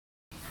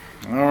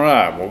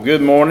right, well,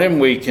 good morning.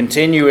 We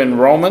continue in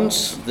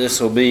Romans. This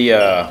will be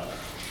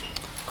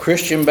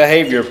Christian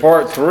Behavior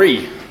Part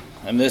 3,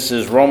 and this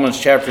is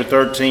Romans chapter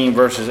 13,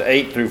 verses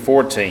 8 through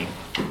 14.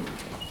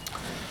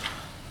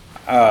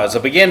 As I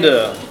began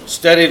to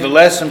study the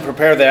lesson,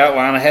 prepare the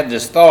outline, I had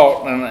this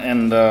thought,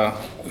 and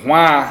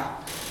why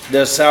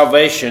does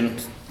salvation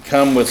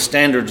come with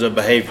standards of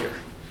behavior?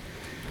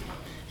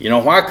 You know,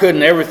 why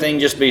couldn't everything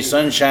just be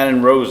sunshine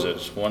and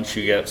roses once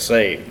you got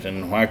saved?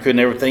 And why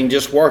couldn't everything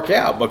just work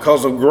out?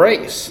 Because of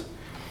grace.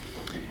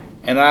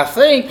 And I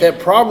think that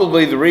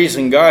probably the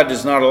reason God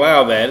does not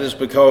allow that is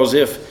because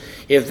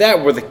if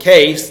that were the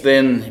case,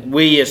 then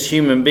we as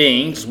human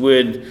beings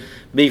would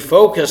be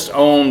focused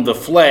on the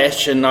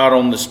flesh and not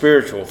on the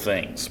spiritual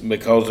things.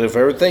 Because if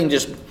everything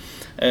just,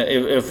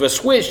 if a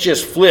switch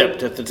just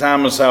flipped at the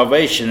time of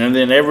salvation and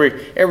then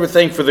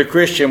everything for the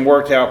Christian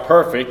worked out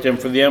perfect and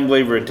for the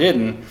unbeliever it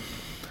didn't,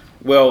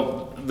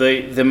 well,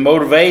 the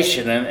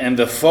motivation and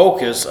the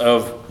focus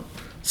of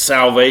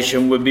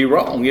salvation would be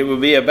wrong. It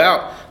would be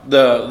about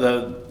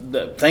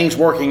the things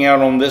working out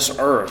on this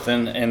earth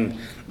and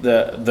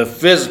the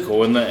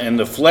physical and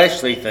the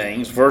fleshly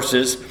things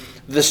versus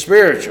the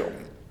spiritual.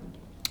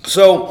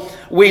 So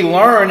we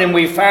learn and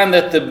we find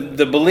that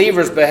the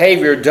believer's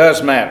behavior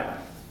does matter.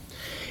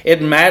 It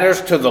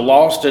matters to the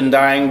lost and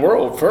dying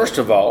world, first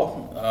of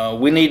all.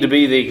 We need to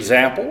be the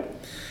example,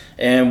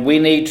 and we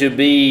need to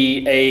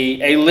be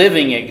a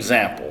living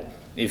example,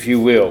 if you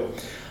will.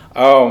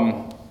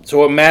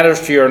 So it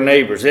matters to your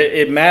neighbors.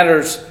 It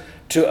matters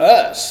to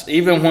us,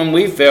 even when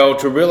we fail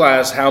to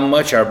realize how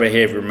much our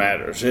behavior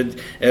matters.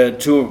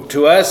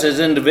 To us as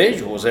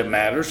individuals, it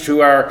matters.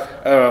 To our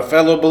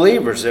fellow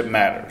believers, it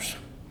matters.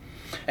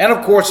 And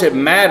of course, it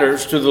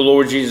matters to the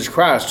Lord Jesus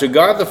Christ, to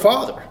God the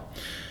Father.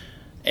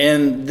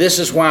 And this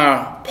is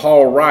why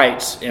Paul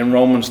writes in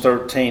Romans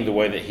 13 the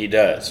way that he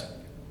does.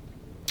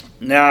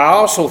 Now, I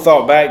also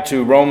thought back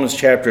to Romans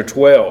chapter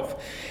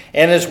 12.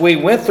 And as we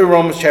went through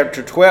Romans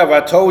chapter 12, I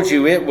told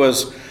you it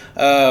was,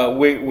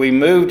 we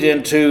moved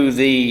into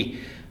the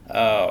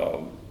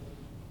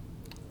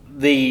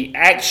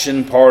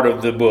action part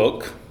of the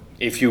book,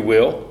 if you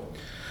will.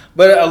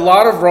 But a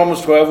lot of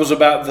Romans 12 was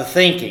about the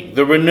thinking,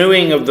 the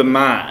renewing of the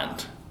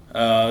mind,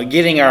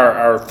 getting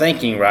our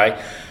thinking right.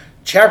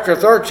 Chapter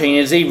 13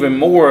 is even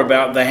more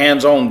about the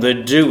hands-on, the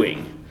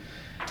doing.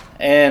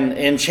 And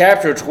in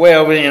chapter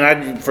 12,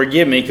 and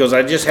forgive me because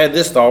I just had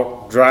this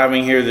thought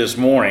driving here this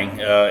morning.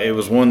 It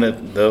was one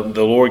that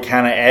the Lord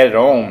kind of added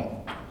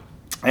on.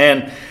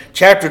 And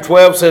chapter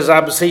 12 says,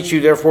 I beseech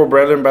you therefore,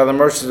 brethren, by the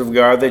mercies of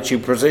God, that you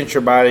present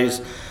your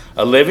bodies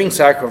a living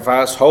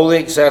sacrifice, wholly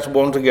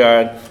acceptable unto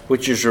God,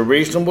 which is your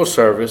reasonable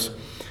service.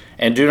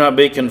 And do not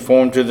be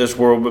conformed to this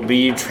world, but be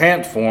ye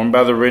transformed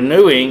by the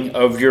renewing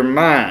of your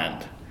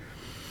mind.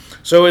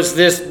 So it's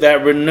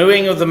that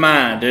renewing of the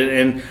mind,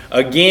 and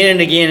again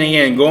and again and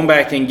again, going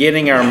back and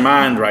getting our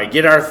mind right,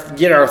 get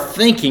our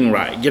thinking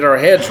right, get our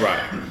heads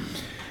right.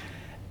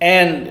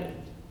 And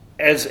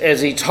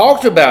as he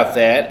talked about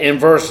that in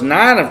verse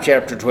 9 of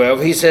chapter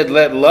 12, he said,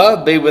 "Let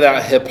love be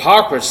without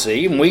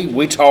hypocrisy." And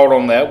we taught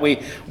on that. We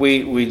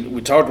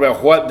talked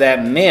about what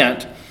that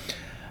meant.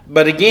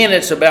 But again,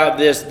 it's about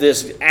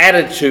this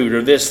attitude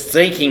or this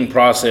thinking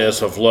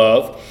process of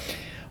love.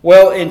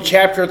 Well, in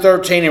chapter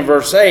 13 and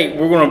verse 8,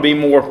 we're going to be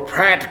more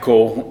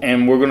practical,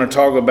 and we're going to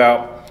talk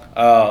about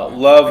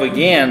love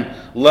again,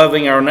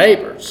 loving our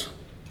neighbors.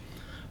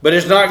 But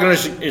it's not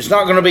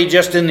going to be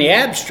just in the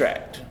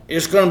abstract.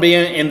 It's going to be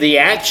in the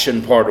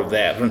action part of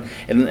that,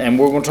 and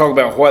we're going to talk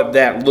about what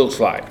that looks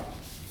like.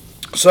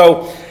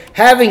 So,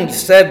 having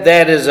said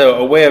that as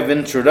a way of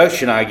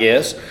introduction, I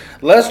guess,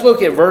 let's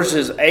look at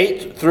verses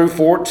 8 through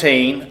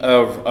 14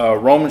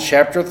 of Romans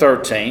chapter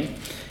 13.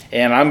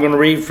 And I'm going to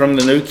read from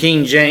the New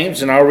King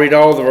James, and I'll read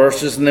all the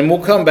verses, and then we'll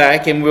come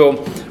back and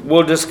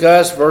we'll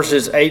discuss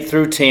verses 8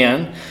 through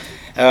 10.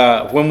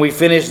 When we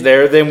finish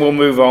there, then we'll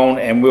move on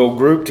and we'll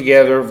group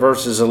together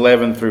verses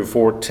 11 through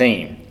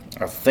 14.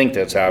 I think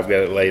that's how I've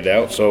got it laid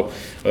out, so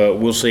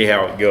we'll see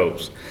how it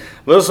goes.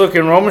 Let's look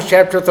in Romans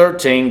chapter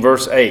 13,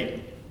 verse 8.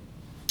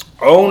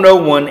 Owe no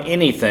one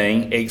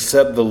anything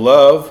except to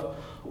love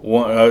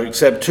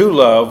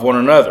one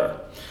another.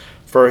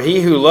 For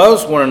he who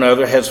loves one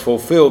another has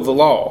fulfilled the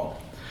law.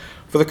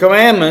 For the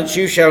commandments,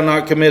 you shall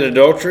not commit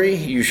adultery,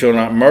 you shall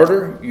not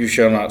murder, you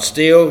shall not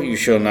steal, you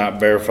shall not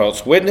bear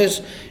false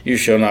witness, you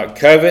shall not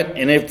covet,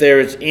 and if there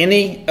is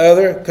any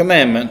other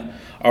commandment,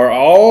 are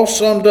all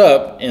summed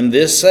up in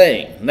this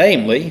saying,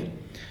 namely,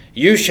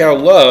 you shall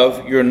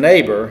love your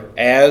neighbor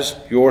as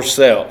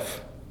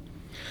yourself.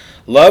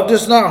 Love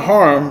does no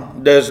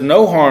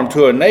harm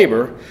to a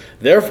neighbor,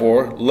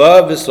 therefore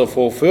love is the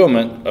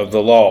fulfillment of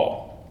the law.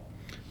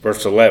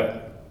 Verse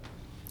 11,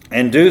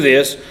 and do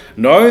this,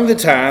 knowing the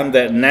time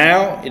that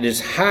now it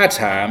is high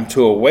time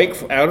to awake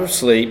out of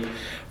sleep,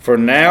 for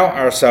now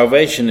our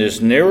salvation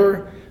is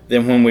nearer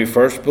than when we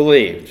first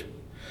believed.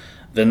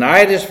 The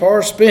night is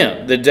far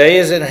spent, the day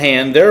is at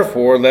hand,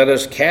 therefore let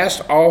us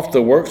cast off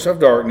the works of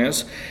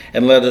darkness,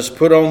 and let us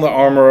put on the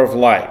armor of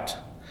light.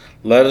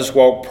 Let us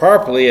walk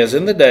properly as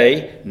in the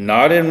day,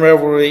 not in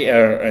revelry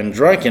and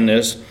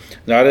drunkenness,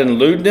 not in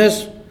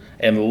lewdness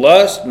and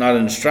lust, not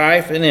in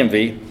strife and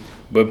envy,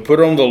 but put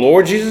on the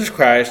Lord Jesus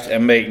Christ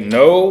and make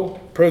no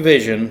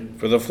provision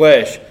for the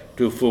flesh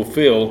to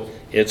fulfill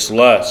its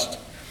lust.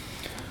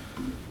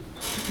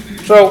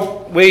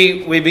 So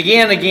we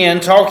begin again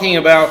talking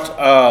about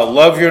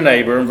love your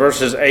neighbor in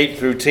verses 8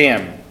 through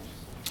 10.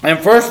 And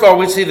first of all,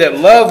 we see that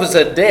love is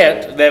a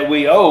debt that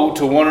we owe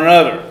to one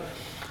another.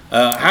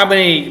 How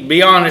many,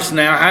 be honest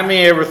now, how many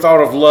ever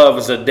thought of love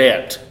as a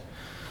debt?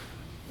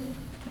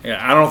 Yeah,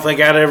 I don't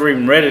think I'd ever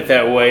even read it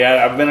that way.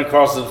 I've been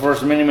across this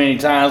verse many, many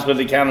times, but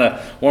it kind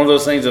of, one of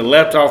those things that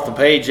leapt off the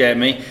page at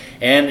me.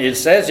 And it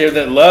says here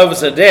that love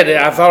is a debt.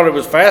 I thought it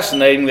was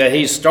fascinating that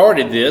he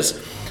started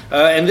this.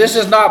 And this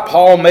is not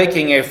Paul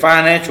making a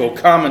financial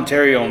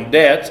commentary on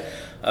debt,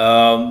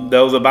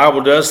 though the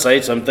Bible does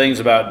say some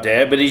things about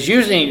debt, but he's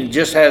using it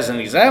just as an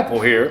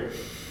example here.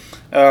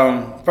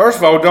 First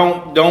of all,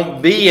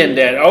 don't be in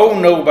debt. Owe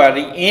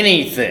nobody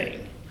anything.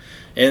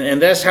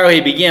 And that's how he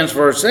begins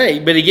verse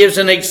 8, but he gives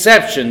an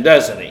exception,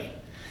 doesn't he?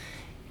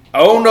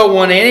 Owe no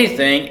one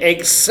anything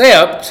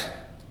except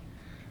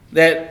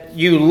that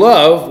you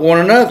love one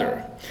another.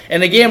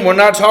 And again, we're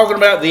not talking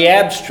about the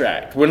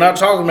abstract. We're not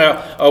talking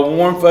about a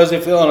warm, fuzzy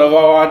feeling of,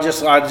 I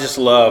just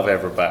love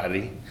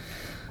everybody.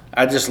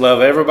 I just love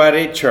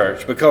everybody at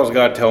church because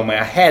God told me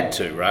I had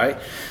to, right?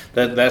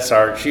 That's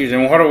our excuse.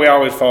 And what do we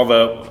always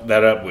follow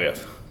that up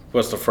with?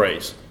 What's the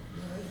phrase?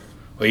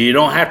 Well, you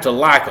don't have to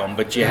like them,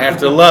 but you have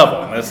to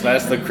love them.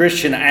 That's the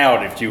Christian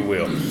out, if you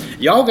will.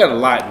 Y'all got to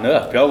lighten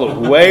up. Y'all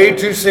look way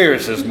too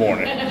serious this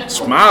morning.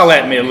 Smile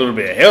at me a little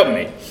bit. Help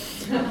me.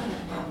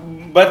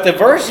 But the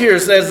verse here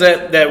says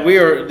that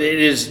it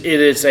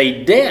is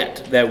a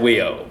debt that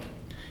we owe.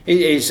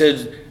 He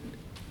says,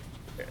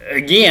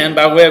 again,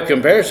 by way of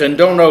comparison,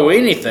 don't owe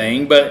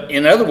anything, but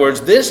in other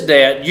words, this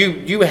debt,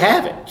 you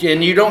have it,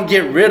 and you don't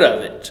get rid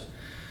of it.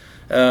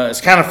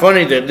 It's kind of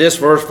funny that this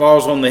verse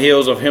falls on the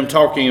heels of him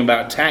talking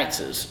about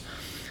taxes.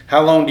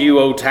 How long do you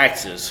owe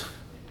taxes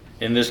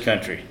in this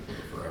country?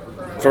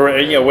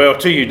 Forever.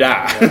 Till you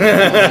die.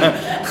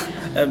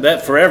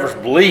 That forever's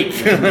bleak.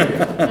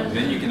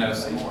 Then you can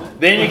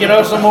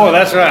owe some more.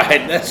 That's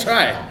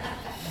right.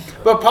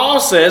 But Paul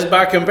says,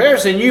 by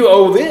comparison, you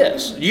owe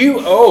this.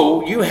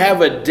 You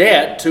have a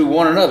debt to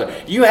one another.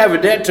 You have a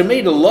debt to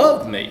me to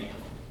love me.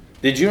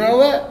 Did you know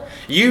that?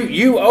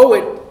 You owe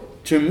it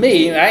to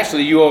me, and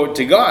actually you owe it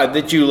to God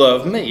that you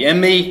love me, and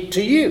me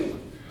to you.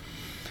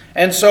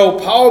 And so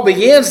Paul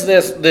begins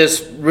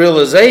this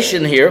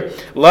realization here.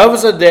 Love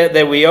is a debt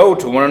that we owe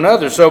to one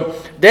another. So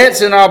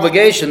debt's an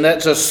obligation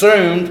that's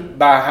assumed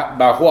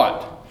by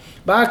what?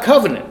 By a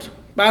covenant,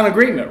 by an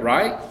agreement,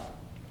 right?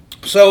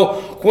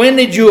 So when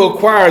did you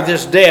acquire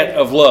this debt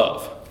of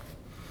love?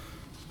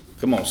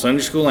 Come on,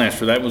 Sunday school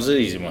answer. That was the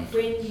easy one.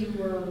 When you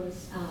were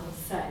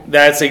saved.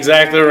 That's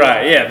exactly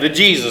right. Yeah, the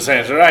Jesus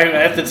answer, right?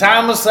 At the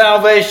time of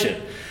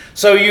salvation.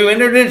 So you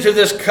entered into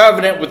this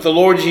covenant with the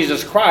Lord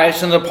Jesus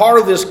Christ, and the part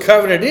of this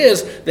covenant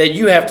is that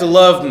you have to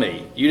love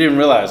me. You didn't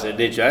realize it,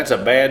 did you? That's a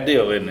bad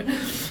deal, isn't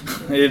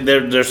it?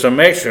 There's some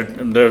extra.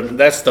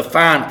 That's the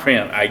fine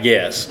print, I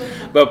guess.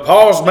 But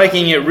Paul's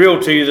making it real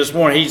to you this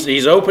morning.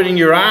 He's opening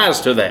your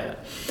eyes to that.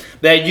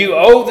 That you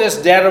owe this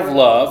debt of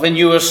love, and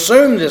you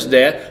assume this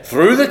debt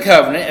through the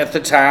covenant at the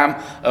time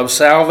of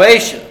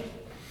salvation.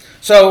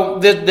 So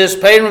this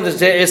payment of this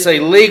debt is a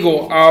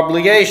legal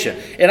obligation.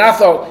 And I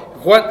thought,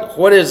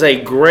 what is a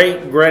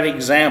great by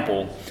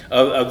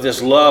of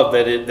this love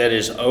that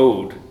is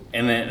owed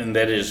and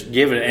that is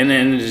given and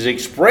then it is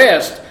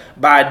expressed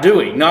by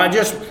doing, not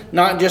just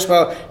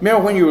by.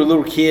 Remember when you were a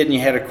little kid and you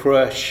had a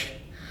crush,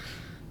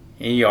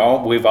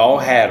 and we've all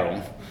had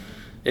them,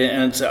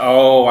 and say,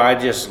 "Oh, I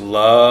just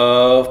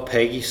love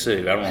Peggy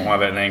Sue." I don't know why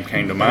that name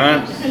came to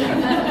mind.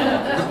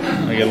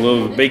 I got a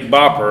little big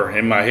bopper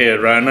in my head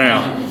right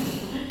now.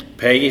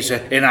 Peggy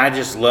said, and I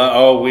just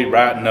love, we'd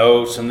write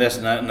notes and this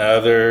and that and the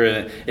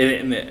other,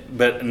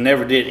 but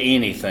never did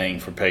anything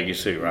for Peggy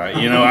Sue, right?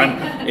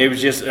 It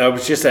was just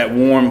that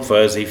warm,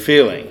 fuzzy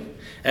feeling.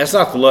 That's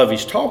not the love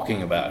he's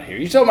talking about here.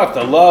 He's talking about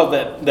the love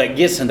that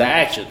gets into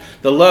action,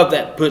 the love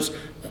that puts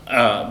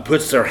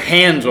their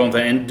hands on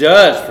things and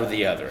does for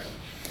the other.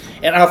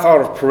 And I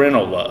thought of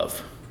parental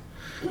love.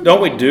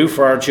 Don't we do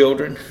for our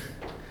children?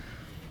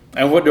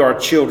 And what do our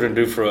children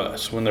do for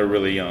us when they're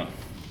really young?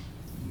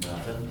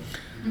 Nothing.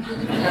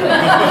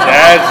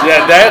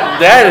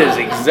 That is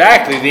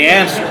exactly the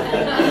answer.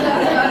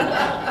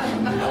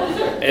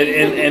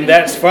 And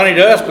that's funny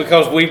to us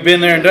because we've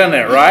been there and done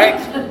that, right?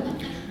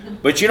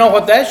 But you know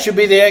what? That should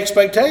be the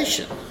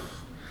expectation.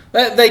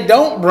 That they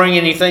don't bring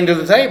anything to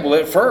the table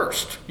at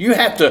first. You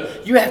have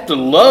to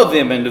love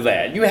them into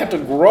that. You have to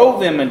grow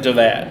them into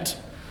that.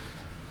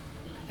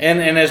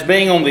 And as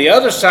being on the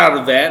other side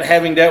of that,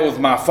 having dealt with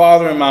my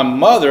father and my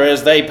mother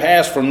as they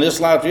pass from this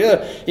life to the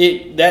other,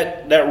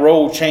 that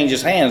role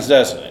changes hands,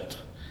 doesn't it?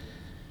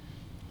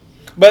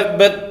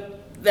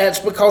 But that's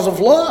because of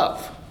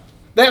love.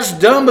 That's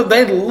done, but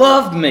they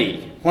love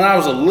me. when I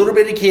was a little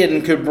bitty kid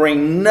and could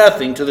bring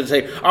nothing to the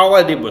table. All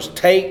I did was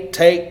take.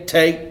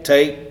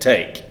 That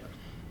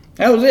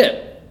was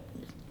it.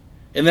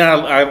 And then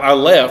I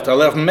left. I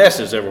left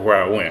messes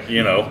everywhere I went,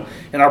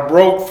 and I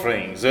broke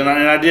things, and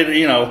I did,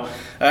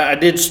 I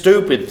did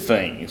stupid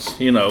things,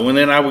 and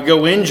then I would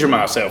go injure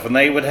myself, and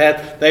they would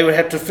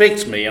have to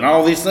fix me, and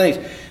all these things.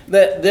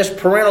 This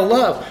parental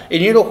love,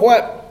 and you know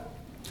what?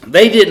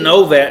 They didn't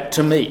owe that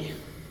to me.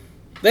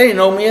 They didn't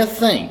owe me a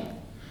thing.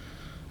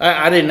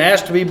 I didn't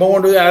ask to be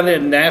born to that. I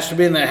didn't ask to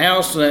be in the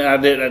house, and I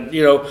did,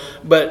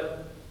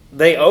 but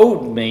they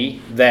owed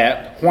me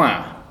that.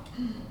 Why?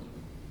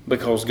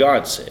 Because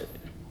God said it.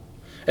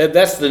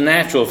 That's the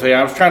natural thing.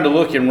 I was trying to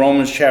look in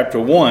Romans chapter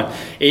 1.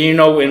 And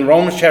in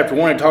Romans chapter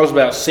 1, it talks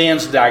about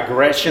sin's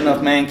digression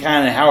of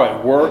mankind and how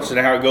it works and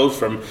how it goes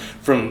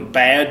from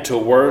bad to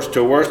worse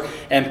to worse.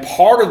 And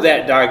part of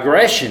that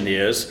digression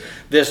is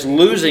this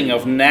losing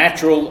of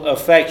natural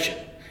affection.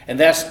 And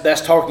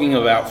that's talking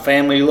about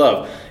family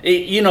love.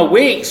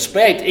 We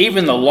expect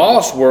even the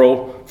lost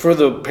world for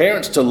the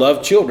parents to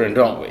love children,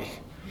 don't we?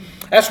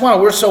 That's why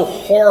we're so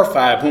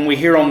horrified when we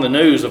hear on the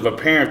news of a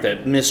parent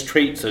that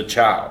mistreats a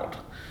child.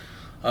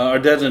 Or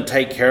doesn't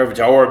take care of a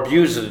child, or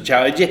abuses a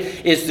child.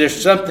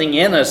 There's something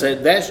in us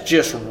that's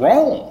just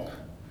wrong,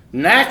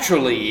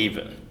 naturally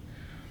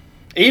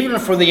even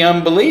for the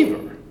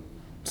unbeliever.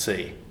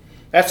 See,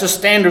 that's a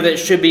standard that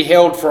should be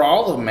held for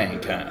all of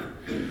mankind.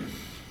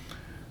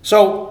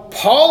 So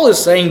Paul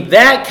is saying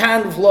that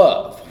kind of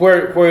love,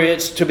 where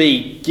it's to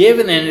be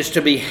given and it's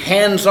to be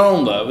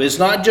hands-on love, it's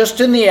not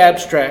just in the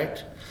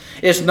abstract,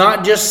 it's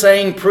not just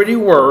saying pretty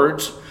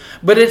words,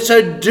 but it's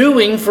a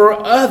doing for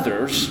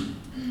others.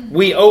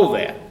 We owe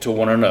that to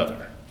one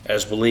another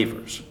as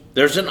believers.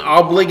 There's an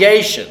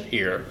obligation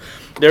here.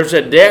 There's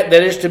a debt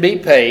that is to be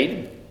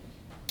paid.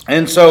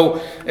 And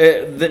so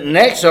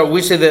next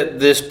we see that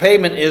this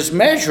payment is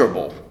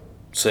measurable.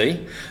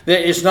 See?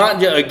 That it's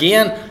not,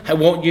 again,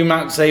 you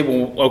might say,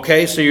 well,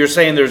 okay, so you're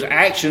saying there's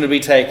action to be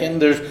taken.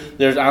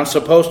 There's I'm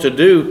supposed to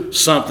do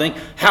something.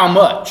 How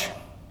much?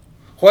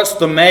 What's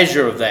the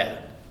measure of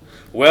that?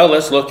 Well,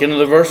 let's look into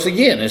the verse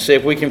again and see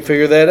if we can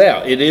figure that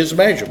out. It is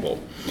measurable.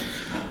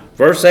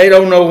 Verse 8,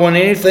 owe no one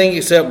anything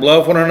except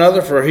love one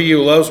another, for he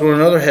who loves one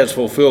another has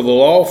fulfilled the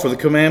law. For the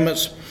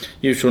commandments,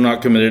 you shall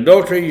not commit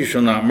adultery, you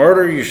shall not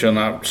murder, you shall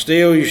not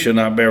steal, you shall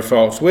not bear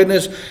false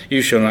witness,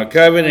 you shall not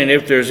covet. And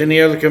if there's any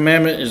other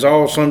commandment, is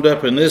all summed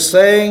up in this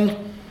saying.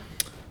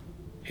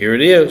 Here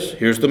it is.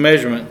 Here's the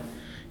measurement.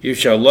 You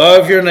shall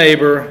love your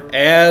neighbor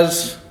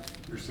as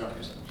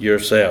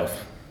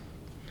yourself.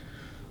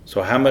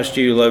 So how much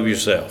do you love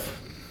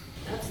yourself?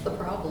 That's the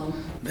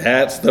problem.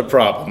 That's the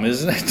problem,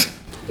 isn't it?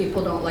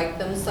 People don't like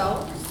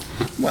themselves.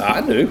 Well,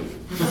 I do.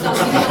 Some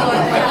people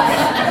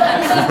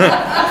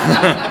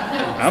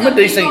I'm a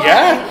decent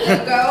guy.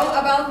 go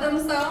about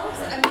themselves.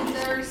 I mean,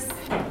 there's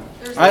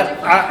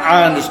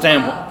I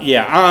understand.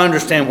 Yeah, I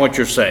understand what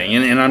you're saying,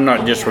 and I'm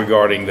not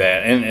disregarding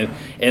that.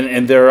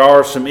 And there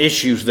are some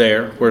issues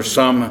there where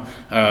some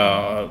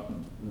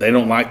they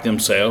don't like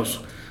themselves.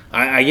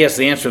 I guess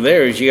the answer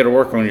there is you got to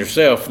work on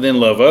yourself, and then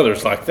love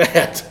others like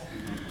that.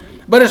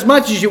 But as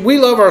much as we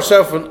love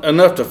ourselves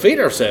enough to feed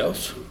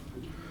ourselves,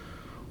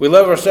 we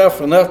love ourselves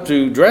enough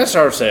to dress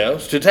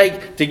ourselves,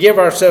 to give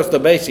ourselves the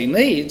basic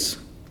needs.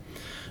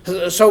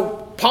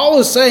 So Paul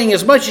is saying,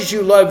 as much as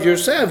you love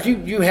yourself,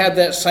 you have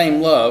that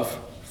same love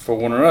for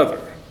one another.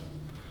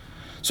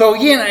 So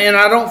again, and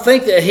I don't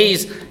think that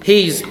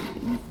he's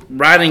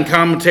writing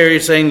commentary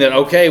saying that,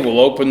 okay, we'll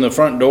open the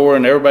front door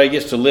and everybody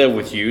gets to live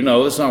with you.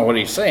 No, that's not what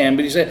he's saying.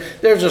 But he said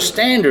there's a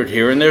standard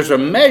here and there's a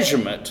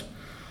measurement.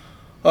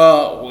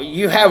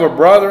 You have a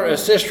brother, a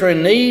sister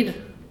in need,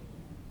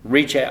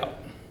 reach out.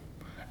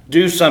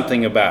 Do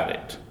something about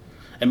it.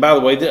 And by the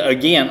way,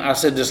 again, I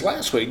said this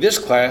last week, this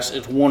class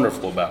is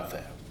wonderful about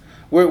that.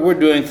 We're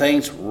doing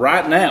things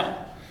right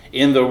now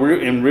in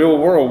real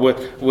world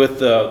with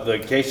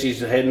the Casey's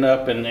heading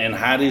up and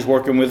Heidi's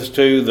working with us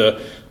too.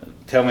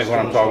 Tell me what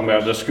I'm talking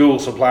about, the school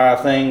supply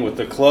thing with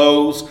the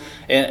clothes.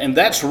 And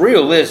that's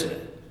real, isn't it?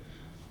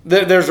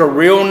 There's a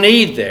real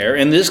need there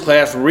in this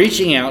class,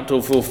 reaching out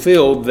to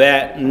fulfill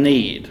that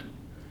need.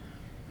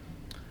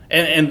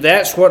 And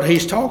that's what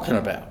he's talking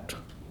about.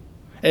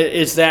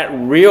 It's that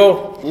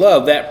real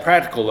love, that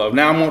practical love.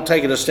 Now I'm going to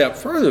take it a step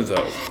further,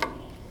 though.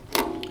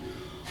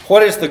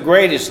 What is the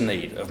greatest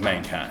need of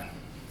mankind?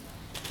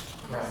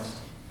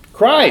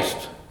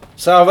 Christ.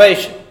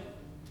 Salvation.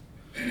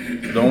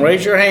 Don't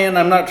raise your hand.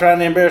 I'm not trying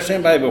to embarrass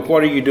anybody, but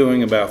what are you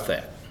doing about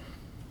that?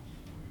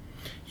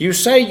 You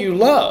say you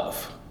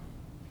love.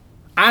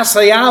 I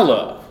say I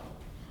love.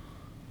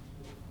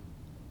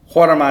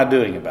 What am I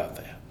doing about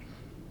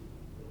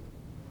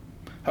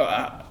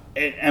that?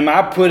 Am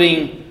I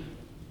putting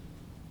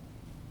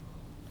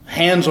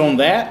hands on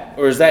that,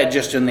 or is that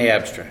just in the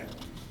abstract?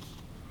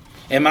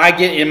 Am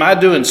I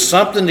doing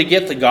something to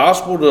get the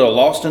gospel to a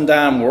lost and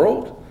dying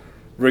world?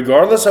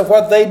 Regardless of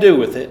what they do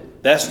with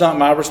it, that's not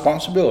my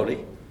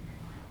responsibility.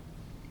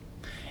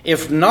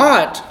 If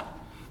not,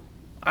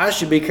 I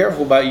should be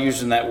careful about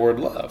using that word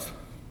love.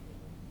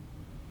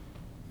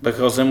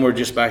 because then we're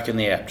just back in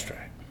the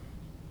abstract.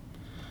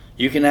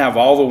 You can have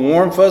all the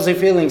warm, fuzzy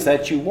feelings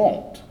that you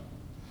want,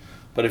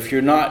 but if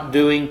you're not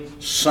doing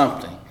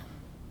something.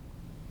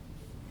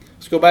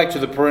 Let's go back to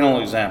the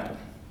parental example.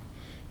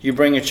 You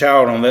bring a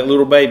child on, that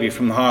little baby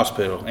from the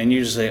hospital, and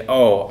you just say,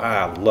 oh,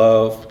 I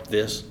love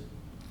this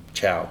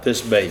child,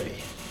 this baby.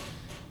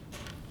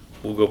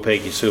 We'll go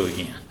Peggy Sue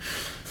again.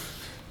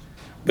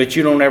 But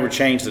you don't ever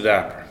change the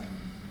diaper.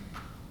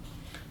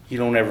 You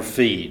don't ever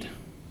feed.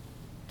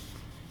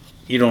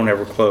 You don't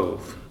ever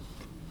clothe.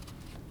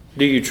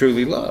 Do you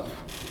truly love?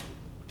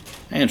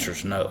 Answer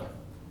is no.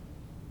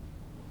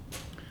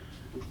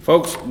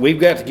 Folks, we've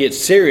got to get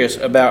serious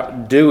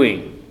about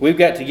doing. We've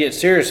got to get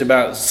serious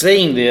about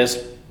seeing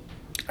this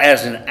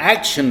as an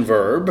action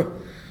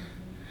verb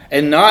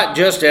and not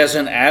just as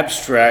an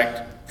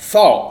abstract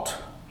thought.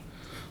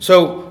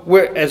 So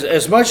we're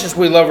as much as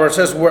we love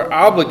ourselves, we're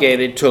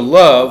obligated to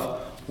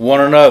love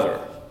one another.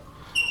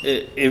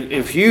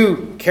 If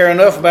you care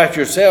enough about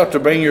yourself to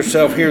bring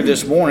yourself here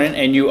this morning,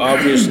 and you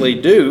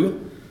obviously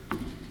do,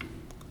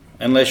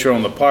 unless you're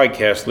on the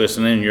podcast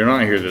listening and you're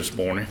not here this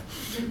morning,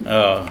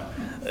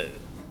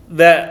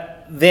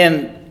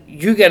 then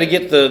you got to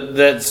get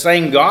that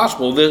same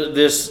gospel,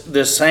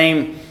 this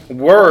same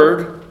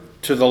word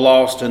to the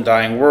lost and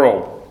dying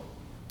world.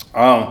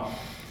 I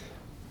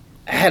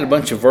had a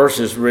bunch of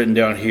verses written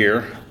down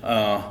here,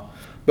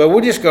 but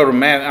we'll just go to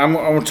Matthew. I'm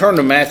going to turn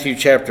to Matthew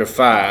chapter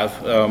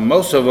 5.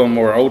 Most of them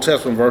were Old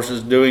Testament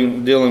verses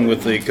dealing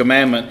with the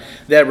commandment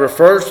that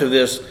refers to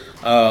this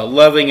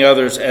loving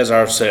others as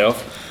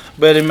ourselves.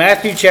 But in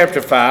Matthew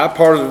chapter 5,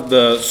 part of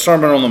the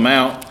Sermon on the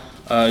Mount,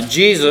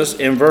 Jesus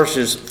in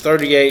verses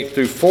 38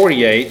 through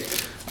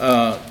 48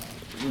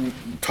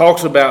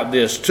 talks about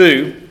this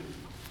too.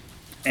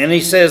 And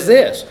he says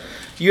this,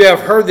 you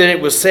have heard that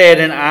it was said,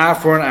 an eye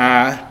for an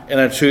eye and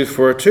a tooth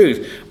for a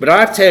tooth. But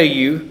I tell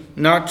you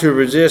not to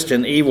resist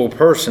an evil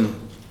person,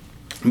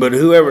 but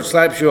whoever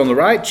slaps you on the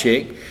right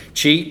cheek,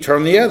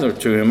 turn the other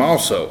to him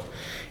also.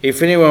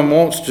 If anyone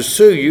wants to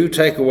sue you,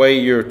 take away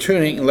your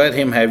tunic and let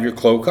him have your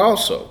cloak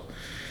also.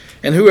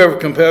 And whoever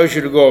compels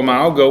you to go a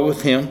mile, go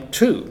with him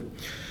too.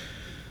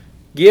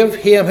 Give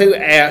him who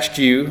asks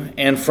you,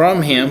 and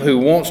from him who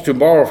wants to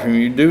borrow from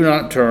you, do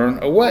not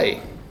turn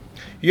away.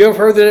 You have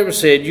heard that it was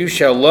said, you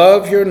shall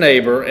love your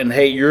neighbor and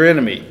hate your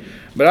enemy.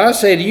 But I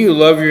say to you,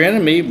 love your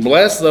enemy,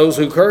 bless those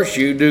who curse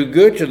you, do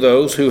good to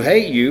those who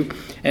hate you,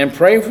 and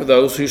pray for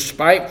those who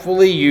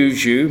spitefully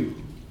use you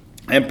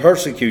and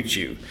persecute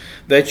you,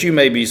 that you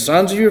may be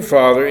sons of your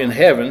Father in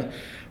heaven.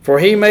 For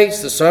he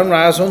makes the sun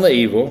rise on the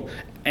evil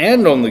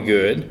and on the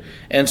good,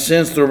 and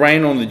sends the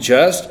rain on the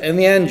just and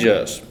the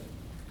unjust.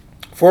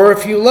 For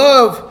if you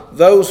love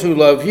those who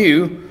love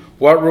you,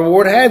 what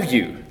reward have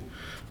you?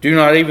 Do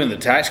not even the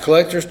tax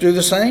collectors do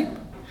the same?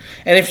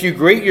 And if you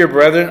greet your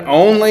brethren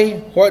only,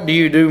 what do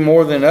you do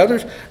more than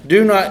others?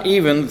 Do not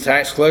even the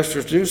tax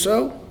collectors do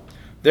so?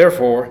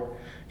 Therefore,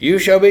 you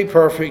shall be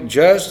perfect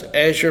just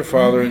as your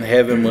Father in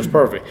heaven was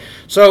perfect.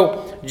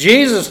 So,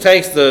 Jesus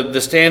takes the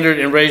standard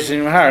and raises it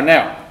even higher.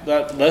 Now,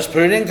 let's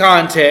put it in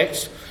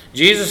context.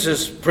 Jesus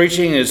is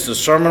preaching, it's the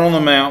Sermon on the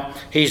Mount.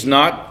 He's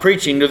not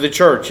preaching to the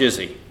church, is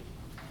he?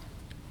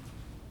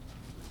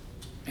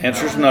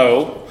 Answer is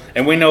no.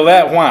 And we know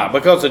that. Why?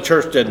 Because the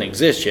church doesn't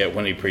exist yet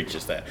when he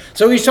preaches that.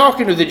 So he's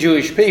talking to the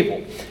Jewish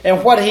people.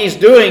 And what he's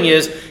doing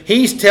is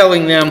he's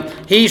telling them,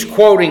 he's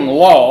quoting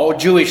law,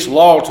 Jewish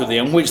law to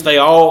them, which they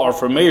all are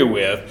familiar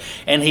with.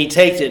 And he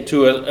takes it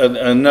to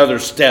another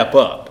step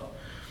up.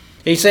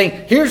 He's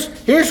saying,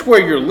 here's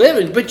where you're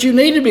living, but you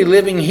need to be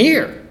living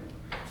here.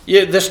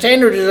 The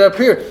standard is up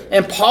here.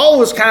 And Paul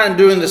was kind of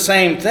doing the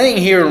same thing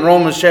here in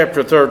Romans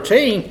chapter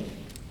 13.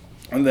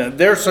 And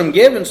there's some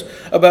givens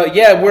about,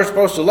 we're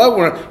supposed to love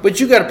one another, but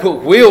you got to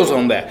put wheels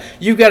on that.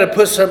 You've got to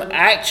put some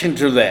action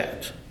to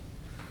that.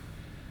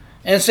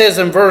 And it says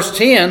in verse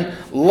 10,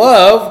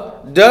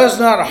 love does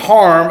not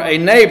harm a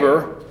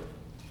neighbor.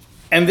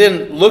 And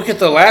then look at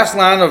the last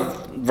line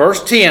of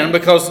verse 10,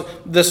 because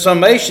the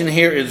summation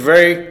here is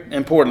very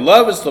important.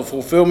 Love is the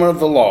fulfillment of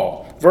the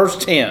law. Verse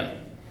 10,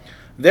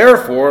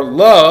 therefore,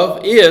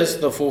 love is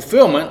the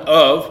fulfillment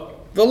of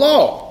the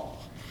law.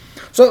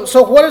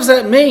 So what does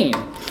that mean?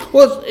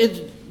 Well,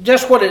 it's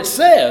just what it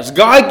says.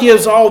 God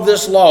gives all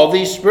this law,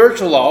 these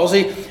spiritual laws.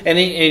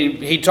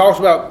 He talks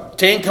about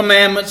 10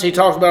 commandments. He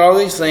talks about all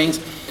these things.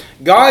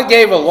 God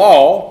gave a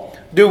law.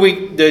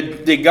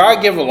 Did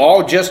God give a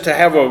law just to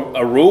have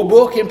a rule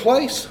book in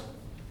place?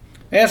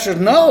 The answer is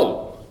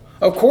no.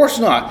 Of course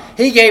not.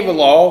 He gave a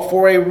law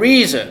for a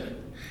reason.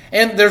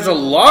 And there's a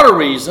lot of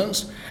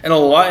reasons, and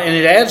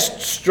it adds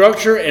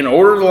structure and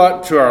order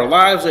to our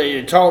lives. If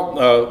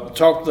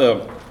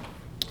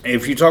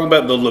you talk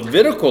about the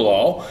Levitical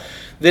law,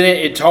 then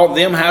it taught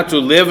them how to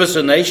live as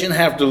a nation,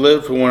 how to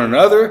live for one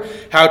another,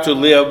 how to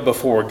live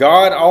before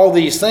God, all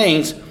these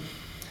things.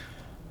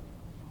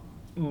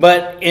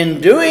 But in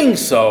doing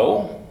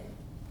so,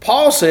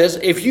 Paul says,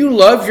 if you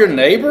love your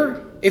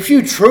neighbor, if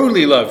you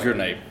truly love your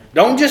neighbor,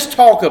 don't just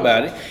talk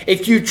about it.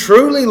 If you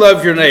truly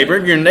love your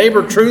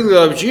neighbor truly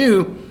loves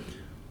you,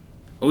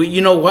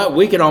 You know what?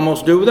 We can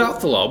almost do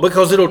without the law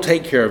because it'll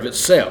take care of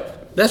itself.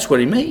 That's what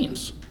he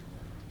means.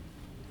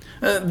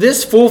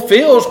 This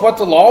fulfills what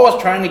the law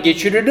is trying to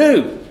get you to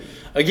do.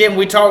 Again,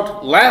 we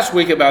talked last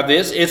week about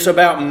this. It's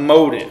about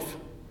motive.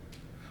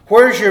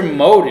 Where's your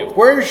motive?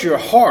 Where's your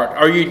heart?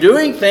 Are you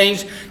doing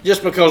things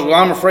just because, well,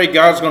 I'm afraid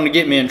God's going to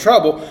get me in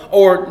trouble?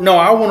 Or, no,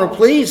 I want to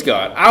please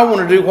God. I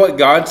want to do what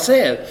God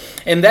said.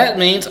 And that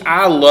means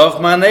I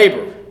love my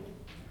neighbor.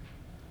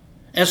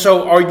 And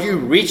so are you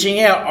reaching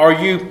out? Are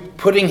you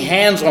putting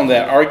hands on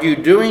that? Are you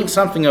doing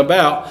something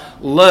about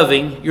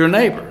loving your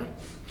neighbor?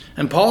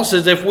 And Paul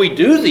says if we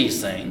do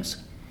these things,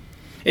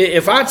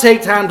 if I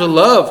take time to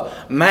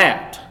love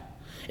Matt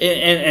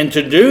and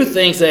to do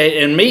things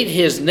and meet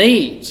his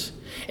needs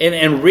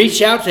and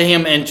reach out to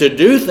him and to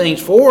do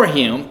things for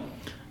him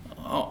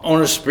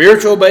on a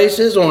spiritual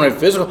basis, on a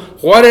physical,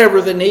 whatever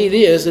the need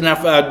is, and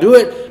if I do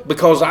it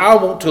because I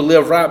want to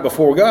live right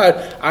before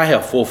God, I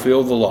have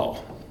fulfilled the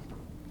law.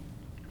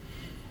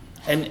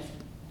 And,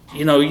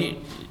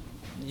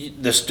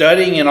 the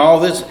studying and all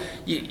this,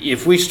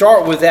 if we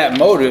start with that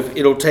motive,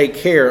 it'll take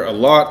care of a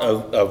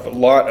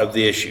lot of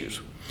the issues.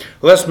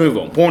 Well, let's move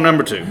on. Point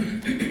number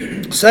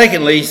 2.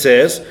 Secondly, he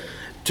says,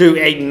 to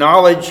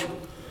acknowledge,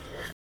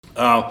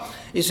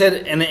 he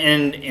said,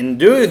 and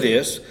do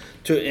this,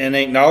 and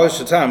acknowledge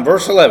the time.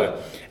 Verse 11,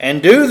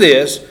 and do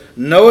this,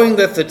 knowing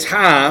the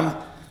time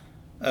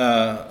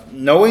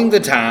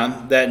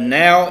that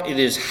now it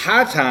is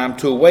high time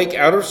to awake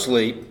out of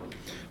sleep,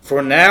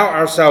 for now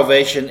our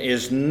salvation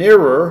is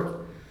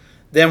nearer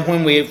than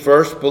when we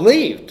first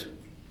believed.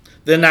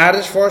 The night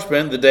is far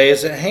spent, the day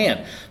is at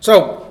hand.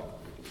 So,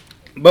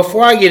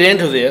 before I get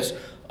into this,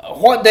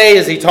 what day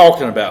is he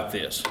talking about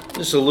this?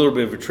 This is a little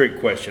bit of a trick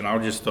question.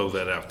 I'll just throw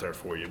that out there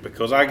for you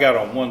because I got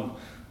on one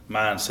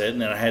mindset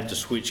and then I had to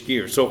switch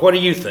gears. So what do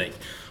you think?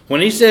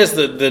 When he says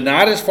the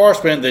night is far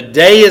spent, the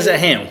day is at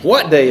hand,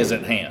 what day is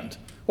at hand?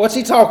 What's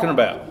he talking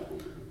about?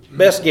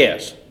 Best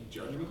guess.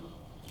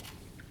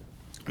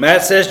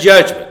 Matt says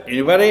judgment.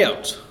 Anybody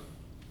else?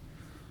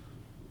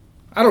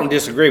 I don't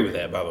disagree with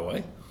that, by the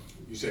way.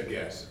 You said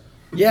yes.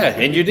 Yeah,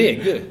 and you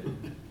did.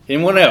 Good.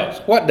 Anyone else?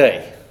 What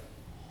day?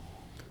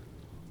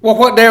 Well,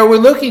 what day are we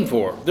looking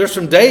for? There's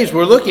some days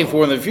we're looking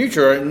for in the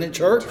future, isn't it,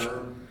 church?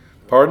 Return.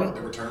 Pardon?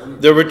 The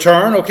return. The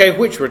return? Okay,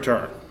 which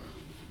return?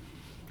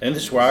 And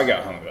this is where I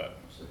got hung up.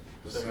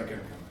 The second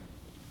coming.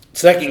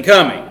 Second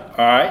coming. All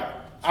right.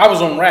 I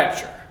was on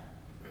rapture.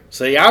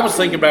 See, I was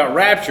thinking about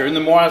rapture, and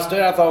the more I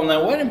studied, I thought,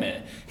 now, wait a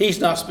minute. He's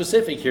not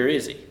specific here,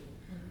 is he?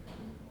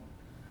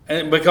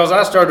 And because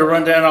I started to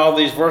run down all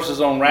these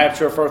verses on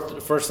rapture, 1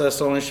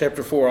 Thessalonians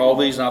chapter 4, all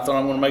these, and I thought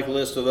I'm going to make a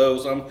list of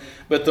those.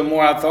 But the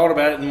more I thought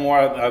about it, the more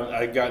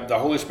I got the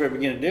Holy Spirit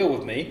began to deal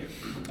with me.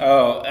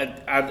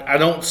 I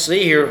don't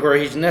see here where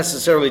he's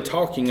necessarily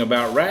talking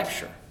about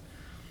rapture.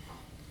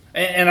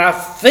 And I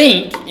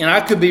think, and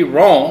I could be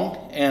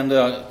wrong, and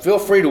feel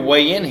free to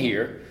weigh in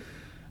here,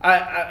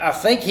 I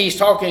think he's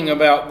talking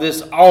about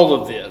this, all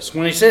of this.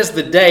 When he says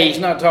the day, he's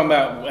not talking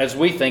about, as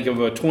we think of,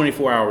 a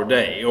 24-hour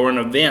day or an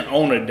event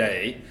on a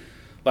day.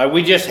 Like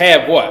we just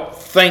had, what?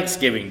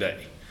 Thanksgiving Day.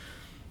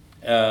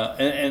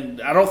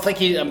 And I don't think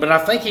but I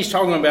think he's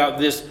talking about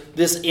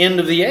this end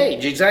of the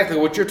age. Exactly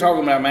what you're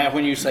talking about, Matt,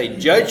 when you say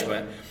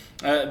judgment.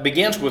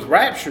 Begins with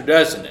rapture,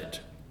 doesn't it?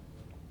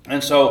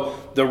 And so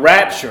the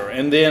rapture,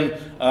 and then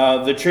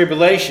the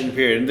tribulation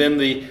period, and then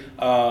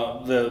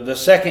the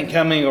second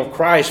coming of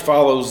Christ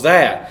follows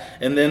that,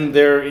 and then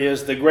there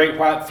is the great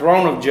white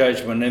throne of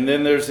judgment, and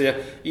then there's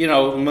the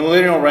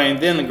millennial reign,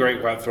 then the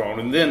great white throne,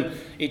 and then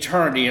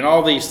eternity, and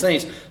all these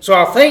things. So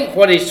I think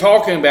what he's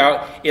talking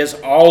about is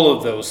all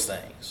of those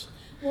things.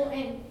 Well,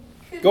 and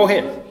Go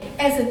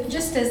ahead.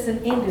 Just as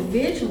an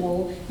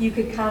individual, you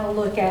could kind of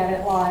look at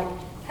it like,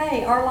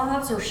 hey, our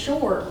lives are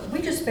short.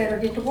 We just better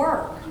get to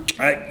work.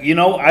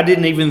 I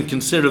didn't even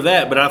consider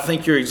that, but I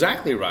think you're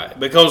exactly right,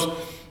 because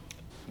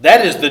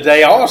that is the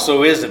day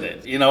also, isn't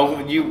it?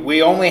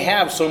 We only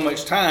have so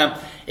much time,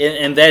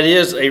 and that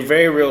is a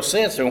very real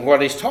sense in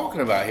what he's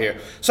talking about here.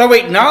 So we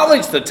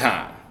acknowledge the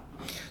time.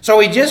 So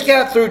he just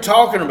got through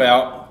talking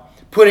about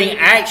putting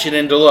action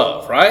into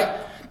love, right?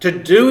 To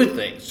do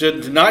things,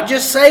 to not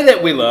just say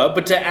that we love,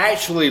 but to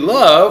actually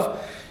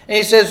love. And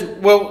he says,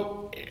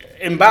 well,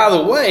 and by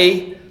the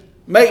way,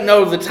 make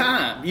note of the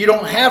time. You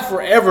don't have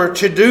forever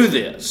to do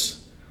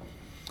this.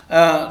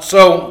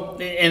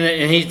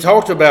 And he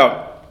talked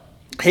about,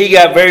 he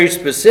got very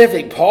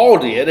specific, Paul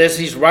did, as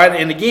he's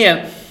writing. And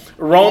again,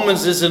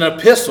 Romans is an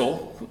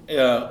epistle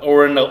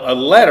or a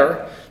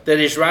letter that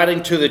he's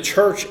writing to the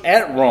church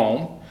at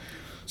Rome.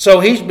 So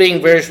he's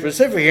being very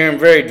specific here and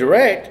very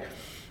direct.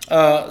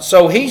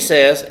 So he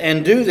says,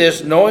 and do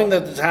this knowing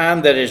that the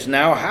time that is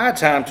now high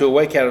time to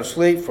awake out of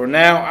sleep, for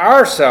now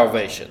our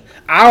salvation,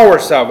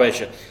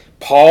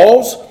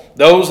 Paul's,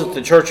 those at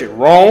the church at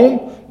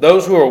Rome,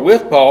 those who are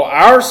with Paul,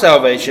 our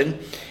salvation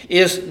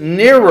is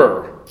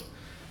nearer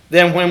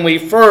than when we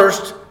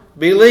first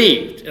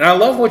believed. And I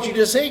love what you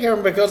just said,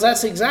 Karen, because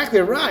that's exactly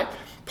right.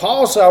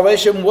 Paul's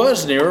salvation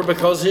was nearer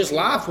because his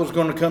life was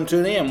going to come to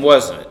an end,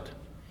 wasn't it?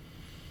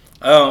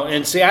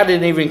 And see, I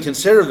didn't even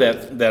consider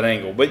that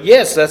angle. But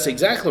yes, that's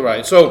exactly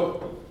right.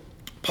 So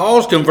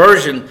Paul's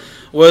conversion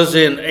was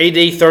in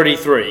AD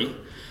 33.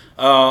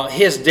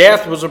 His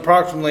death was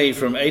approximately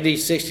from AD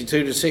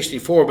 62 to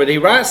 64, but he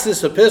writes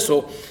this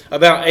epistle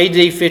about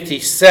AD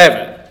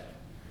 57.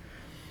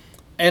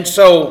 And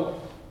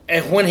so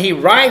when he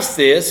writes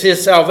this,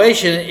 his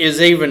salvation is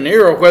even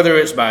nearer, whether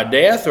it's by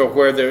death or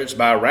whether it's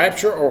by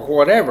rapture or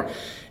whatever.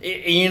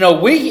 You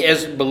know, we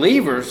as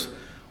believers,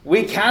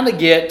 we kind of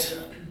get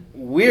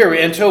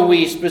weary until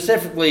we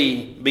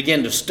specifically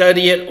begin to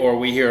study it or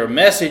we hear a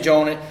message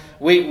on it.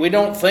 We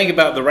don't think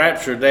about the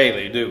rapture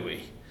daily, do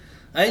we?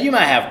 You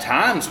might have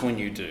times when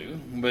you do,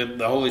 but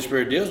the Holy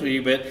Spirit deals with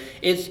you, but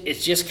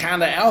it's just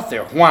kind of out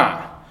there.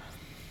 Why?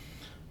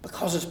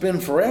 Because it's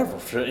been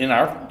forever in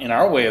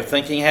our way of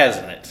thinking,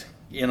 hasn't it?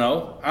 You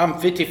know, I'm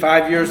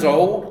 55 years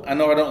old. I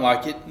know I don't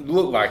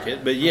look like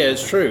it, but yeah,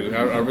 it's true.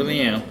 I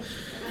really am.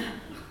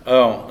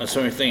 Oh, and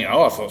some of you thinking,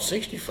 I thought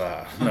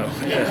 65. No.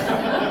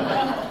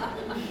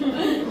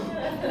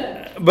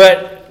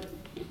 But,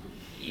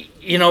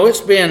 you know,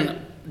 it's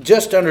been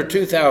just under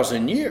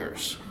 2,000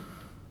 years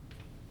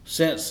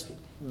since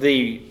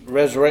the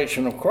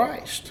resurrection of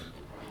Christ.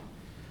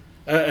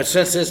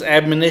 Since this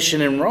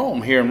admonition in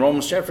Rome, here in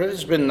Romans chapter,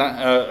 it's been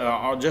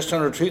just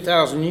under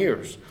 2,000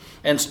 years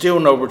and still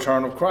no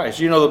return of Christ.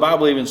 You know, the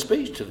Bible even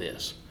speaks to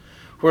this,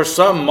 where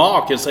some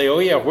mock and say, oh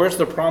yeah, where's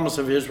the promise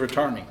of his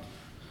returning?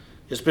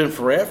 It's been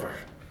forever.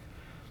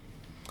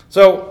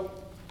 So,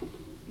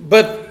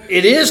 but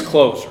it is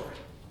closer.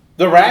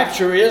 The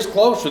rapture is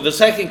closer. The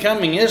second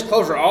coming is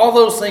closer. All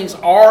those things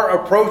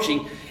are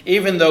approaching,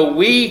 even though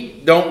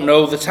we don't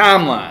know the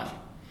timeline.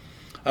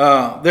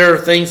 There are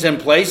things in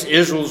place.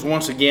 Israel is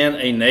once again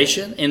a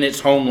nation in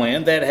its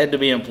homeland. That had to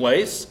be in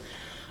place.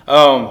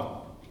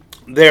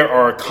 There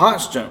are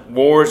constant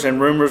wars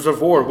and rumors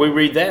of war. We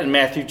read that in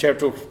Matthew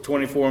chapter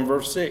 24 and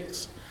verse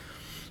 6.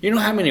 You know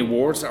how many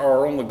wars there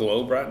are on the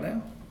globe right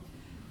now?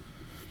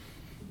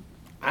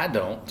 I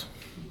don't.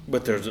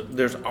 But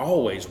there's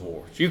always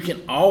wars. You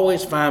can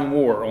always find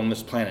war on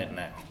this planet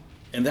now.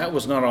 And that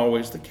was not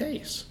always the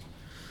case.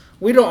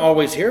 We don't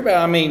always hear about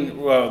it. I mean,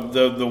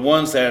 the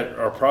ones that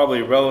are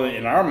probably relevant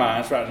in our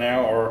minds right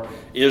now are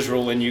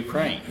Israel and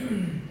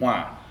Ukraine.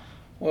 Why?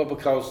 Well,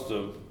 because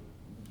the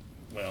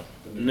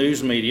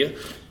news media,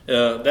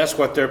 that's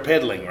what they're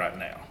peddling right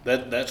now.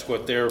 That's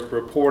what they're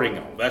reporting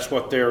on. That's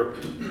what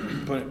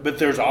but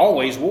there's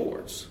always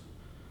wars.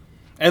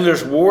 And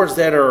there's wars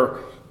that are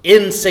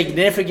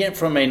insignificant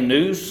from a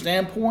news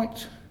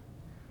standpoint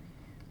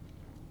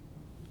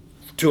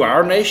to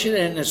our nation,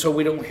 and so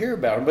we don't hear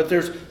about them. But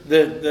there's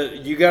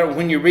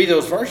when you read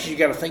those verses, you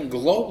got to think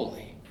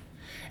globally,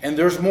 and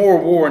there's more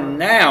war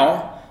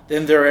now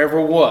than there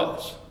ever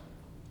was.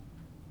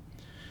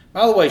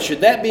 By the way, should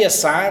that be a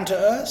sign to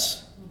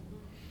us?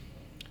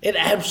 It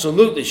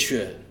absolutely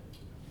should.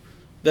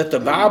 That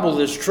the Bible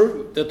is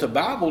true. That the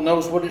Bible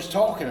knows what it's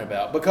talking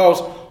about.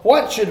 Because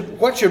what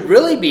should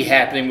really be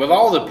happening with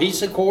all the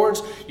peace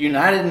accords,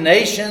 United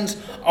Nations,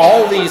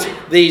 all these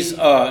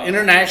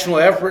international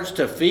efforts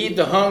to feed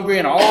the hungry,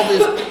 and all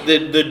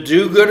the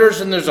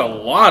do-gooders, and there's a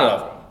lot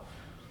of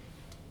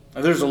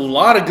them. There's a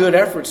lot of good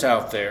efforts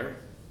out there,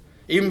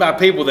 even by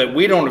people that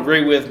we don't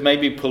agree with,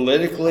 maybe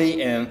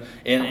politically and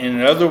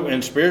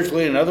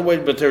spiritually in other ways,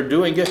 but they're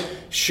doing good.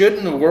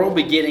 Shouldn't the world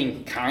be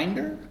getting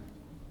kinder?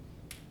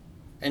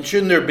 And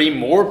shouldn't there be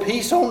more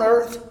peace on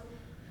earth?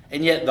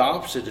 And yet the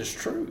opposite is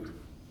true.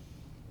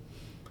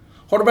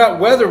 What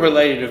about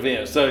weather-related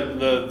events?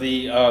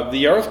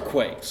 The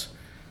earthquakes.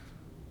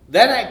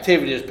 That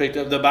activity is picked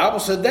up. The Bible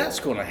said that's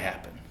going to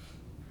happen.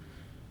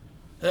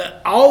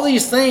 All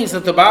these things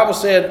that the Bible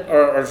said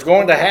are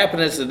going to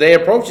happen as the day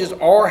approaches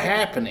are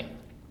happening.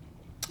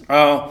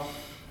 Do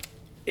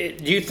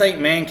you think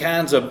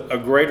mankind's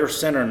a greater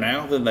sinner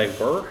now than they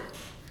were?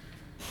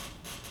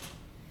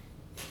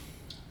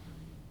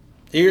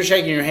 You're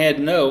shaking your head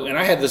no, and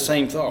I had the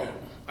same thought.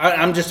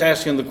 I'm just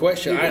asking the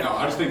question.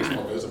 I just think it's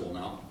more visible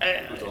now.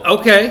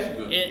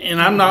 Okay, and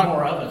I'm not.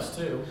 More of us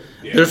too.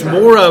 Yeah. There's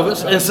more of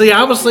us, and see,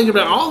 I was thinking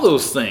about all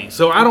those things,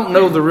 so I don't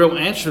know the real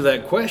answer to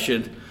that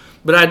question,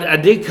 but I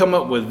did come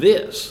up with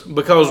this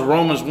because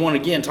Romans 1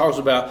 again talks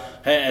about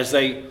as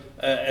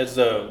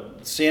the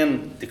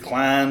sin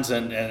declines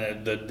and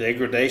the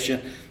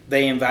degradation,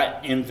 they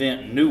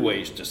invent new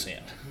ways to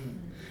sin,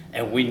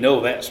 and we know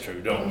that's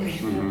true, don't we?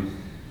 Mm-hmm.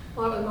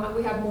 Well,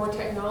 we have more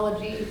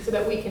technology so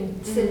that we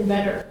can sin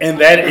better. And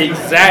that's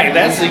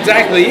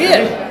exactly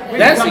it.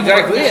 That's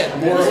exactly it.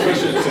 More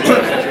efficient.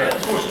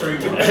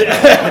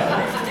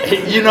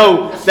 You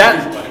know,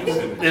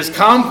 that is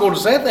comical to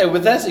say that,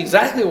 but that's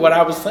exactly what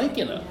I was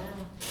thinking of.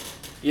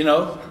 You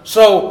know,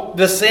 so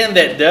the sin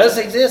that does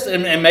exist,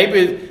 and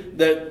maybe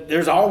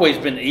there's always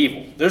been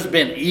evil. There's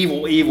been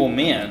evil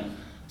men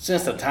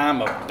since the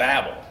time of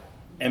Babel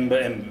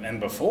and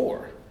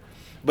before.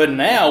 But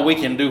now we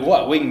can do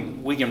what?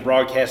 We can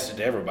broadcast it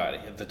to everybody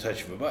at the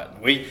touch of a button.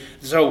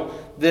 It's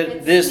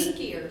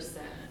sneakier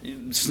sin.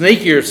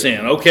 Sneakier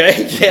sin,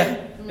 okay,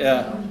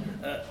 yeah.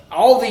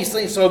 all these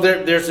things. So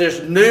there's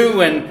this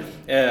new and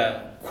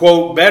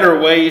quote, better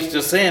ways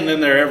to sin than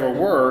there ever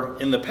were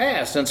in the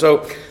past. And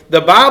so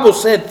the Bible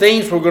said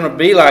things were going to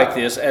be like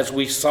this as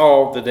we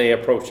saw the day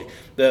approaching,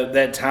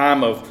 that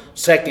time of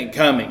second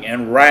coming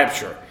and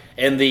rapture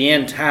and the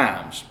end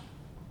times.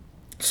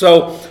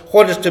 So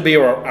what is to be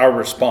our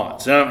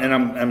response? And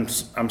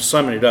I'm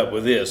summing it up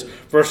with this.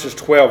 Verses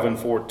 12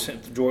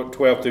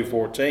 through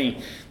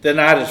 14. The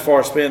night is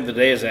far spent, the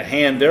day is at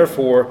hand.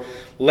 Therefore,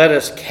 let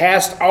us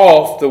cast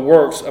off the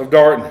works of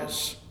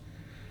darkness,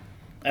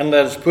 and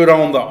let us put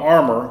on the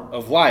armor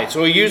of light.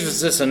 So he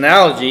uses this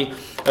analogy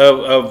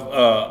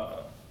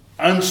of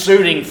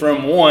unsuiting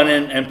from one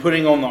and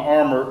putting on the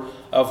armor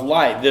of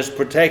light, this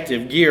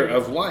protective gear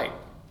of light.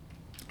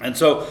 And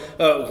so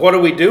what do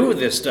we do with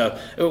this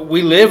stuff?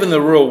 We live in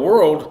the real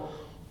world.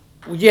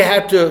 You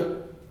have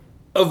to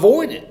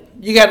avoid it.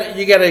 You got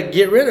to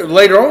get rid of it.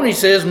 Later on he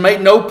says, make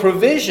no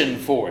provision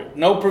for it.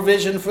 No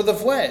provision for the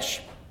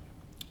flesh.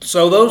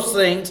 So those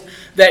things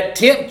that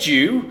tempt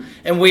you,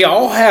 and we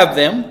all have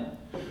them,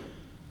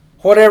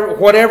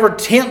 whatever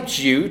tempts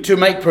you to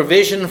make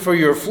provision for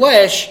your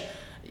flesh,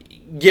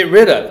 get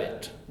rid of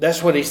it.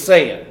 That's what he's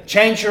saying.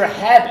 Change your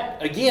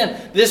habit.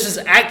 Again, this is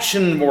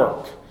action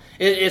work.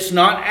 It's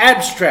not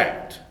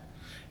abstract.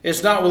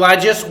 It's not, well, I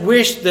just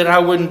wish that I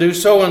wouldn't do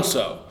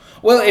so-and-so.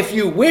 Well, if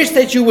you wish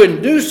that you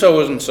wouldn't do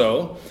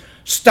so-and-so,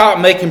 stop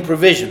making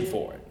provision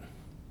for it.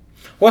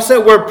 What's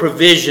that word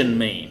provision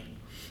mean?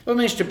 Well, it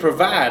means to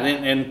provide.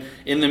 And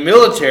in the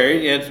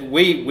military,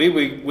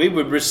 we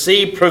would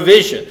receive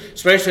provision,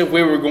 especially if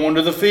we were going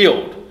to the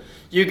field.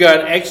 You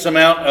got X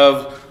amount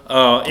of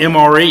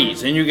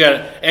MREs, and you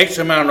got X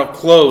amount of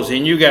clothes,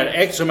 and you got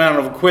X amount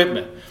of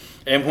equipment.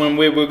 And when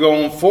we would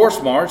go on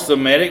force march, the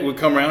medic would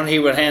come around, he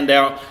would hand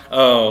out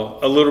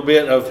a little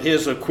bit of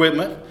his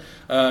equipment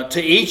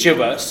to each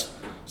of us,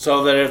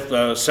 so that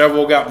if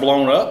several got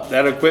blown up,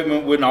 that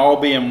equipment wouldn't all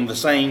be in the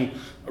same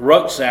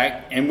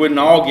rucksack and wouldn't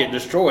all get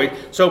destroyed.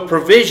 So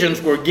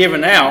provisions were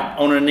given out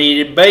on a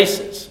needed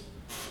basis.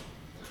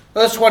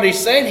 That's what he's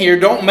saying here.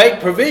 Don't make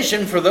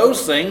provision for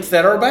those things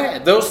that are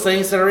bad, those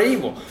things that are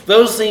evil,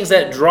 those things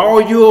that draw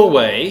you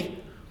away.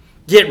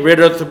 Get rid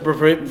of the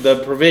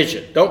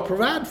provision. Don't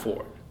provide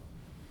for it.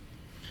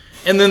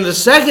 And then the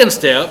second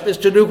step is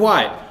to do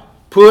what?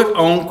 Put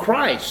on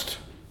Christ.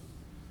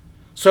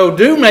 So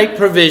do make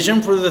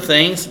provision for the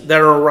things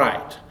that are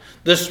right.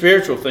 The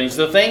spiritual things,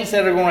 the things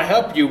that are going to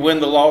help you win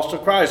the lost to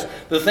Christ,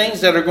 the things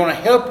that are going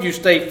to help you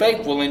stay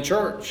faithful in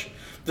church,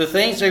 the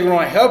things that are going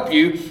to help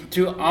you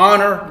to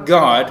honor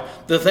God,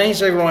 the things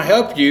that are going to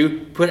help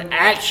you put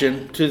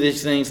action to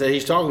these things that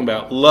he's talking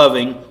about,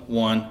 loving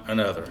one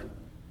another.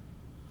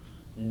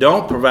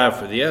 Don't provide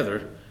for the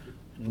other,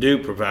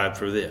 do provide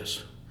for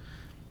this.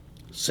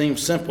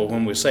 Seems simple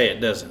when we say it,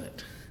 doesn't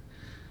it?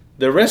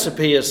 The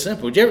recipe is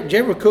simple. Did you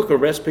ever cook a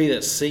recipe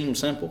that seems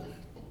simple?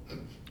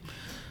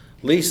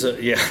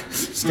 Lisa, yeah,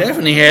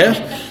 Stephanie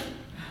has.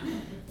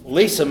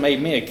 Lisa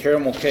made me a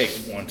caramel cake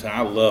one time.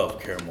 I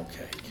love caramel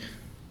cake.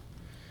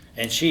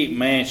 And she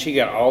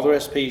got all the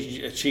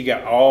recipes, she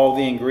got all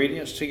the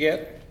ingredients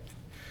together.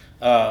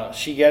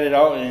 She got it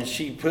all, and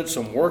she put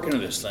some work into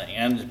this thing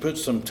and put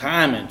some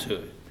time into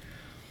it.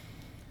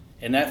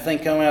 And that thing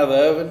come out of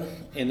the oven,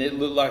 and it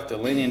looked like the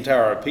Leaning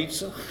Tower of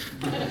Pizza.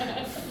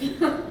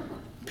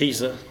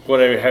 Pizza,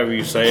 however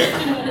you say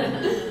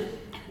it.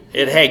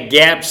 It had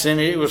gaps in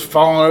it. It was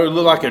falling over. It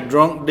looked like a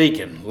drunk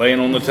deacon laying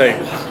on the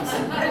table.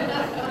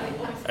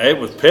 It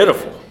was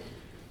pitiful.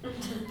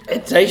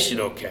 It tasted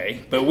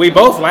okay, but we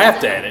both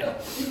laughed at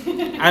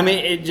it. I mean,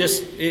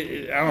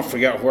 I don't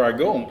forget where I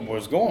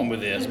was going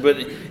with this, but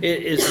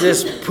it's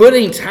this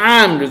putting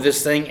time to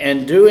this thing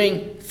and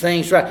doing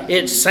things right.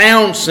 It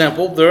sounds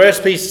simple. The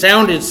recipe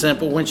sounded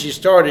simple when she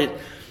started,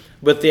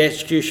 but the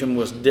execution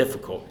was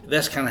difficult.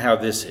 That's kind of how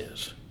this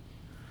is.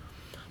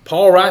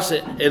 Paul writes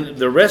it, and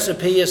the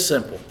recipe is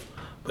simple,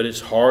 but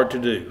it's hard to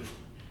do.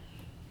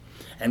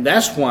 And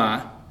that's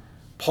why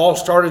Paul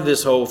started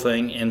this whole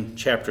thing in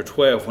chapter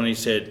 12 when he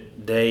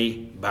said, day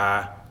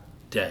by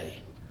day.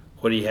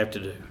 What do you have to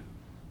do?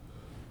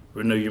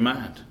 Renew your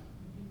mind.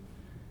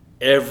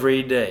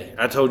 Every day.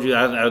 I told you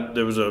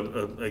there was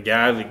a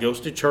guy that goes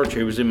to church.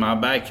 He was in my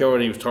backyard,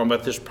 and he was talking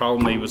about this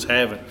problem he was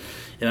having.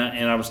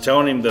 And I was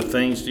telling him the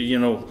things,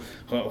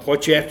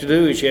 what you have to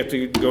do is you have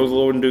to go to the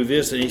Lord and do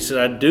this. And he said,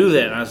 I do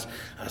that. And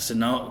I said,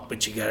 no,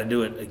 but you got to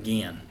do it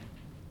again.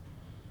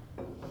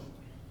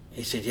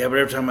 He said, yeah, but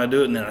every time I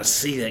do it and then I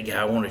see that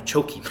guy, I want to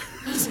choke him.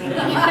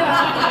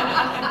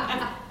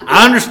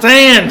 I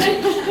understand.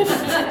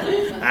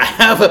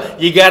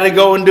 You got to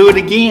go and do it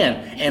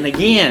again and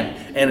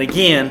again and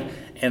again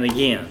and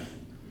again.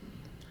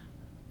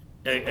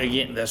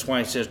 Again, that's why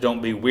he says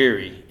don't be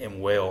weary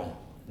in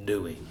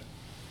well-doing.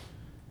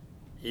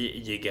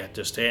 You got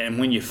to stand. And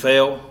when you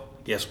fail,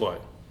 guess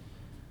what?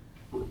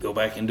 Go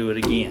back and do it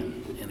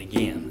again and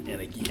again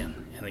and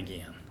again and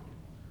again.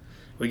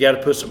 We got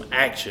to put some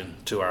action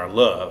to our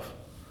love,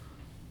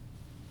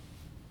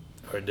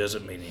 or it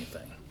doesn't mean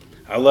anything.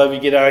 I love you.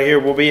 Get out of here.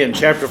 We'll be in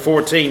chapter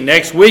 14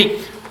 next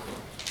week.